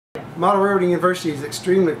Model Railroad University is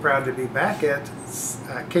extremely proud to be back at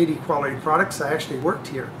Kadee Quality Products. I actually worked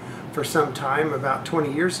here for some time, about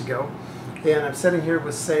 20 years ago, and I'm sitting here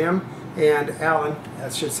with Sam and Alan, I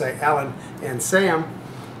should say Alan and Sam,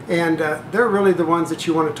 and they're really the ones that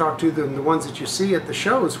you want to talk to, the ones that you see at the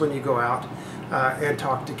shows when you go out and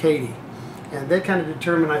talk to Kadee. And they kind of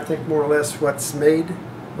determine, I think, more or less what's made,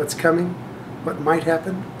 what's coming, what might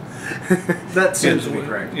happen. That seems to be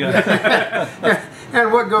correct. Yeah.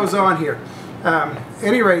 And what goes on here. At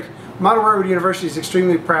any rate, Model Railroad University is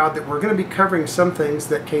extremely proud that we're going to be covering some things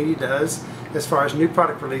that Kadee does as far as new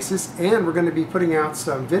product releases, and we're going to be putting out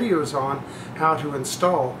some videos on how to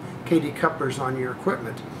install Kadee couplers on your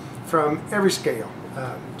equipment from every scale,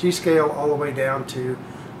 G scale all the way down to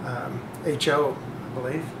HO, I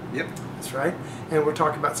believe. Yep. That's right. And we'll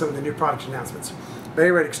talk about some of the new product announcements. But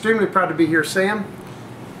anyway, extremely proud to be here. Sam,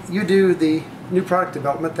 you do the new product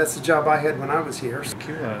development. That's the job I had when I was here.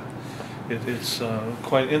 It's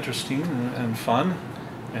quite interesting and fun,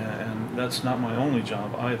 and that's not my only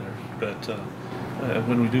job either. But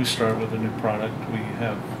when we do start with a new product, we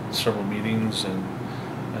have several meetings and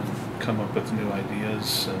come up with new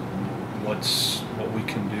ideas and what we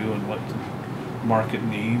can do and what the market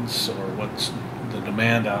needs or what's the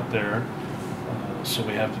demand out there. So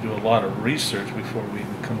we have to do a lot of research before we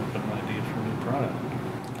can come up with an idea for a new product.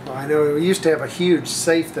 Well, I know we used to have a huge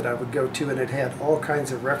safe that I would go to, and it had all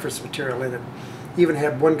kinds of reference material in it. Even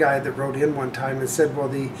had one guy that wrote in one time and said, well,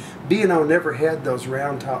 the B&O never had those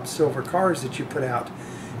round top silver cars that you put out.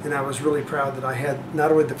 And I was really proud that I had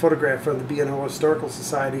not only the photograph from the B&O Historical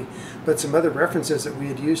Society, but some other references that we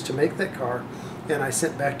had used to make that car. And I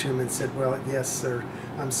sent back to him and said, well, yes, sir,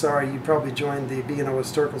 I'm sorry, you probably joined the B&O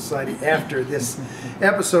Historical Society after this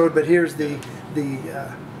episode, but here's the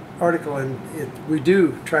article, and we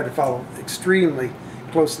do try to follow extremely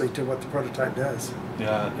closely to what the prototype does.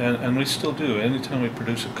 Yeah, and we still do. Anytime we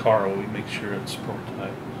produce a car, we make sure it's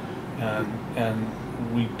prototype. And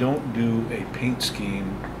we don't do a paint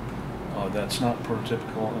scheme that's not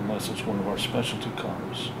prototypical unless it's one of our specialty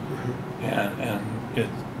cars. Mm-hmm. And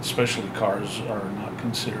specialty cars are not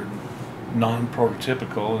considered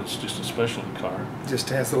non-prototypical. It's just a specialty car. Just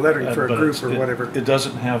has the lettering for a group or whatever. It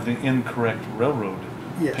doesn't have the incorrect railroad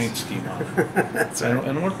yes. paint scheme on it. That's right.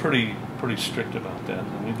 And we're pretty strict about that.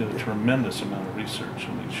 And we do a tremendous amount of research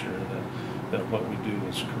to make sure that what we do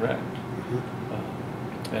is correct.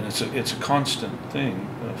 Mm-hmm. And it's a constant thing,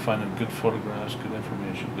 finding good photographs, good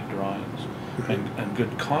information, good drawings, mm-hmm. and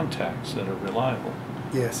good contacts that are reliable.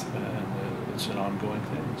 Yes. And it's an ongoing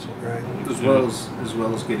thing. So right. As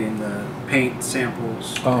well as getting the paint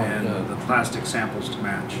samples and the plastic samples to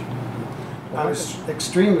match. I was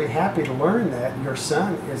extremely happy to learn that your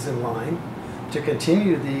son is in line to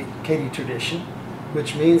continue the Kadee tradition,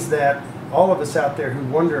 which means that all of us out there who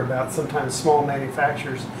wonder about sometimes small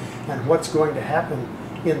manufacturers and what's going to happen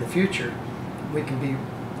in the future, we can be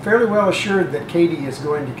fairly well assured that Kadee is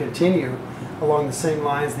going to continue along the same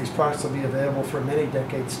lines. These products will be available for many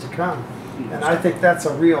decades to come. And I think that's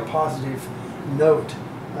a real positive note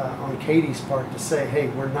on Kadee's part to say, hey,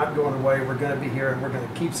 we're not going away, we're going to be here, and we're going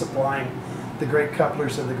to keep supplying the great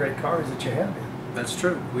couplers and the great cars that you have been. That's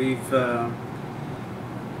true. We've a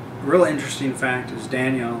real interesting fact is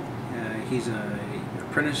Daniel, he's an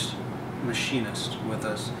apprentice machinist with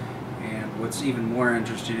us, and what's even more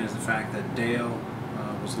interesting is the fact that Dale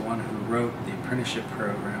was the one who wrote the apprenticeship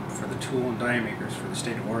program for the tool and die makers for the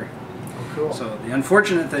state of Oregon. Oh, cool. So the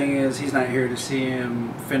unfortunate thing is he's not here to see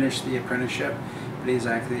him finish the apprenticeship, but he's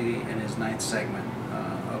actually in his 9th segment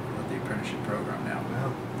of the apprenticeship program now.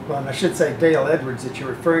 Wow. Well, and I should say Dale Edwards that you're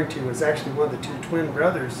referring to is actually one of the 2 twin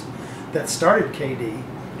brothers that started Kadee,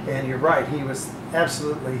 and you're right, he was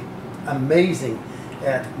absolutely amazing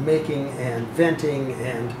at making and venting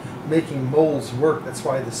and making molds work. That's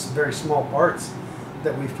why this very small parts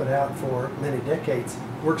that we've put out for many decades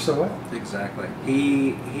work so well. Exactly.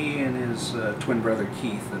 He and his twin brother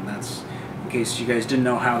Keith, and that's, in case you guys didn't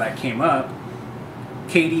know how that came up,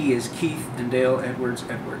 Kadee is Keith and Dale Edwards.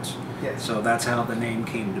 Yes. So that's how the name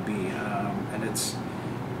came to be, and it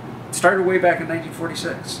started way back in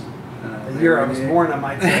 1946. The year I was born, I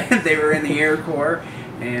might say. They were in the Air Corps,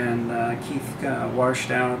 and Keith got washed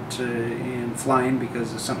out in flying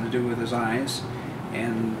because of something to do with his eyes.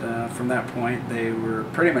 And from that point, they were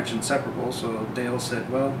pretty much inseparable. So Dale said,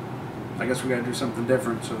 well, I guess we got to do something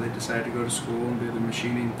different. So they decided to go to school and do the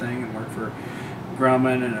machining thing and work for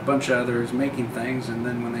Grumman and a bunch of others making things. And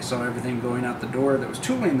then when they saw everything going out the door that was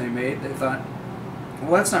tooling they made, they thought,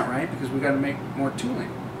 well, that's not right, because we got to make more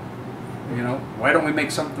tooling. You know, why don't we make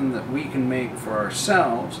something that we can make for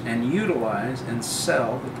ourselves and utilize and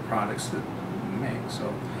sell with the products that we make?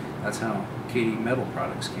 So that's how Kadee metal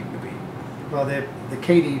products came to be. Well, the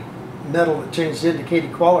Kadee metal that changed into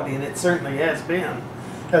Kadee quality, and it certainly has been,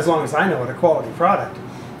 as long as I know it, a quality product.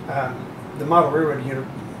 The model railroad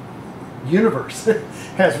universe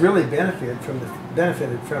has really benefited from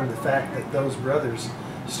the fact that those brothers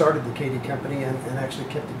started the Kadee company and actually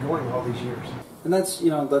kept it going all these years. And that's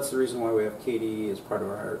the reason why we have Kadee as part of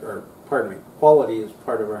our, quality is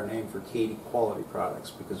part of our name for Kadee quality products,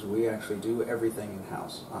 because we actually do everything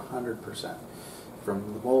in-house, 100%.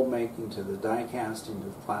 From the mold making to the die casting to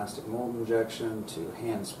the plastic mold injection to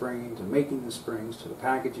hand springing to making the springs to the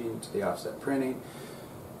packaging to the offset printing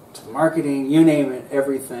to the marketing, you name it,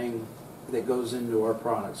 everything that goes into our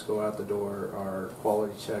products go out the door are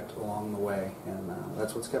quality checked along the way, and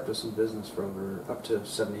that's what's kept us in business for up to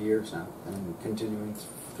 70 years now, and continuing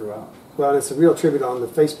throughout. Well, it's a real tribute on the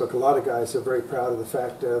Facebook. A lot of guys are very proud of the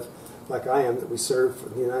fact of, like I am, that we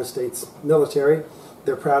serve the United States military.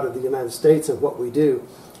 They're proud of the United States and what we do,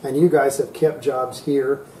 and you guys have kept jobs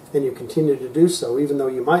here, and you continue to do so. Even though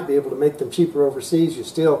you might be able to make them cheaper overseas, you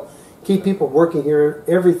still keep people working here.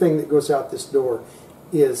 Everything that goes out this door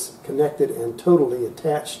is connected and totally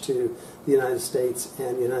attached to the United States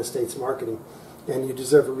and the United States marketing, and you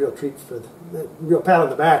deserve a real treat for a real pat on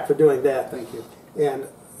the back for doing that. Thank you. And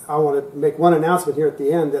I want to make one announcement here at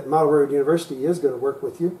the end that Model Railroad University is going to work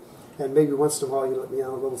with you, and maybe once in a while you let me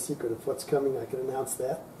on a little secret of what's coming. I can announce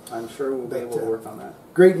that. I'm sure we'll be able to work on that.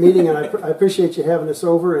 Great meeting, and I appreciate you having us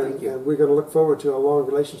over, and we're going to look forward to a long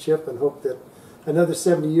relationship and hope that another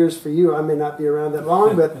 70 years for you. I may not be around that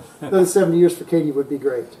long, but another 70 years for Kadee would be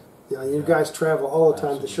great. You guys travel all the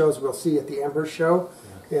time to shows. We'll see you at the Amherst show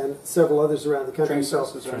and several others around the country.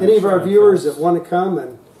 So any of our viewers that want to come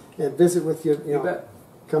and visit with you, bet.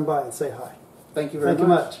 come by and say hi. Thank you very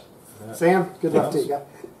much. Sam, good luck to you guys.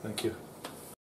 Thank you.